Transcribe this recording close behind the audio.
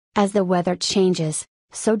As the weather changes,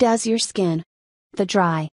 so does your skin. The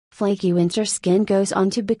dry, flaky winter skin goes on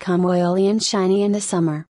to become oily and shiny in the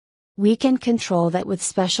summer. We can control that with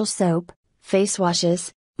special soap, face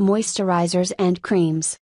washes, moisturizers and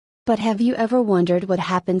creams. But have you ever wondered what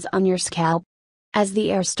happens on your scalp? As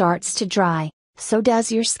the air starts to dry, so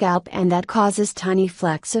does your scalp, and that causes tiny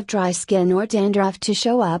flecks of dry skin or dandruff to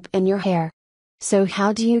show up in your hair. So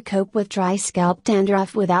how do you cope with dry scalp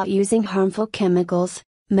dandruff without using harmful chemicals,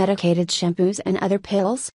 medicated shampoos and other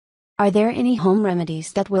pills? Are there any home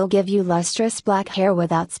remedies that will give you lustrous black hair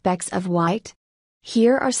without specks of white?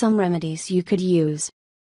 Here are some remedies you could use.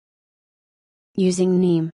 Using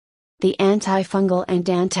neem. The antifungal and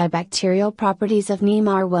antibacterial properties of neem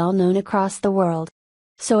are well known across the world.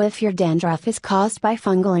 So if your dandruff is caused by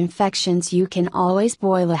fungal infections, you can always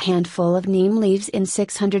boil a handful of neem leaves in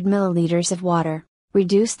 600 milliliters of water,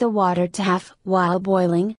 reduce the water to half while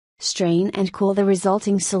boiling, strain and cool the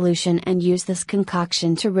resulting solution and use this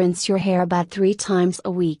concoction to rinse your hair about 3 times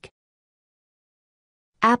a week.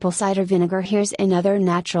 Apple cider vinegar. Here's another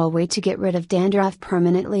natural way to get rid of dandruff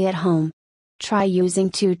permanently at home. Try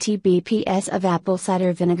using 2 tbps of apple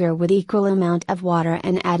cider vinegar with equal amount of water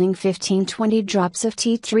and adding 15-20 drops of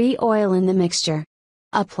tea tree oil in the mixture.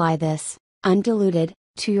 Apply this, undiluted,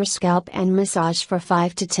 to your scalp and massage for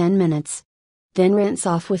 5 to 10 minutes. Then rinse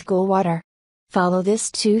off with cool water. Follow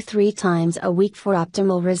this 2-3 times a week for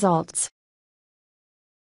optimal results.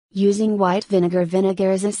 Using white vinegar.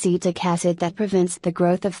 Vinegar is acetic acid that prevents the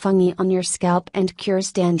growth of fungi on your scalp and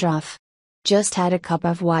cures dandruff. Just add a cup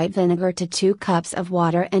of white vinegar to 2 cups of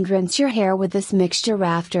water and rinse your hair with this mixture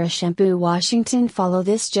after a shampoo washing. Follow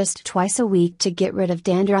this just twice a week to get rid of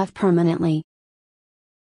dandruff permanently.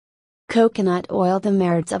 Coconut oil. The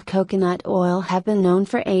merits of coconut oil have been known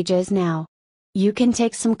for ages now. You can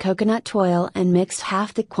take some coconut oil and mix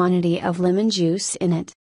half the quantity of lemon juice in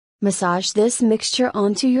it. Massage this mixture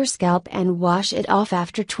onto your scalp and wash it off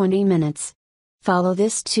after 20 minutes. Follow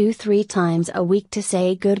this 2-3 times a week to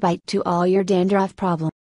say goodbye to all your dandruff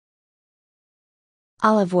problems.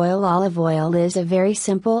 Olive oil. Olive oil is a very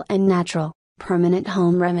simple and natural, permanent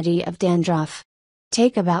home remedy of dandruff.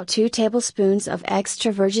 Take about 2 tablespoons of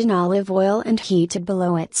extra virgin olive oil and heat it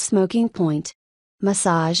below its smoking point.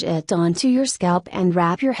 Massage it onto your scalp and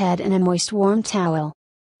wrap your head in a moist warm towel.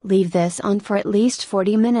 Leave this on for at least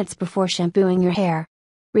 40 minutes before shampooing your hair.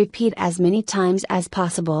 Repeat as many times as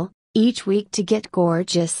possible, each week to get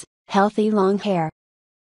gorgeous, healthy long hair.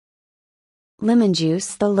 Lemon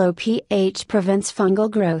juice. The low pH prevents fungal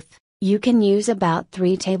growth. You can use about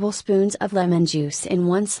 3 tablespoons of lemon juice in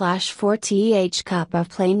 1/4 cup of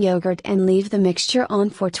plain yogurt and leave the mixture on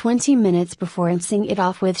for 20 minutes before rinsing it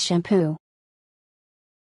off with shampoo.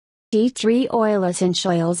 Tea tree oil.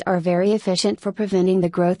 Essential oils are very efficient for preventing the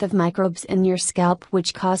growth of microbes in your scalp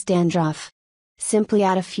which cause dandruff. Simply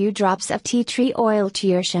add a few drops of tea tree oil to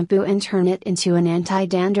your shampoo and turn it into an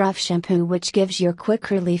anti-dandruff shampoo which gives you quick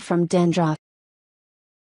relief from dandruff.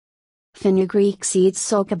 Fenugreek seeds.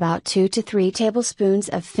 Soak about 2 to 3 tablespoons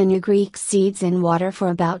of fenugreek seeds in water for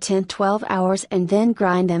about 10-12 hours and then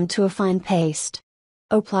grind them to a fine paste.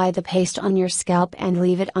 Apply the paste on your scalp and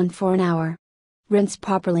leave it on for an hour. Rinse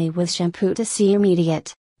properly with shampoo to see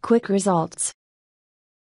immediate, quick results.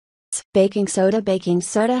 Baking soda. Baking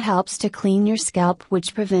soda helps to clean your scalp,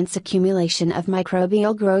 which prevents accumulation of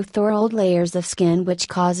microbial growth or old layers of skin which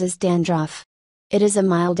causes dandruff. It is a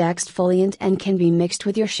mild exfoliant and can be mixed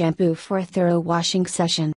with your shampoo for a thorough washing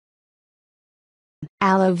session.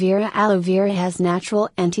 Aloe vera. Aloe vera has natural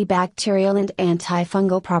antibacterial and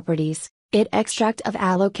antifungal properties. Its extract of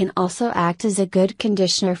aloe can also act as a good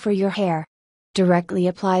conditioner for your hair. Directly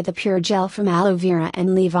apply the pure gel from aloe vera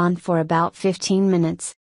and leave on for about 15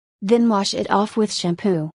 minutes. Then wash it off with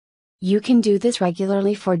shampoo. You can do this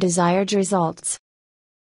regularly for desired results.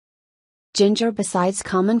 Ginger. Besides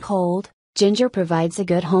common cold, ginger provides a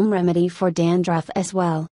good home remedy for dandruff as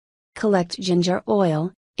well. Collect ginger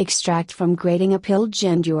oil, extract from grating a peeled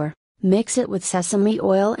ginger, mix it with sesame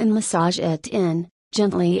oil and massage it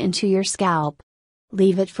gently into your scalp.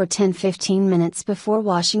 Leave it for 10-15 minutes before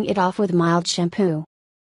washing it off with mild shampoo.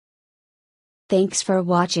 Thanks for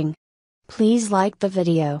watching. Please like the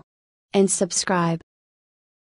video and subscribe.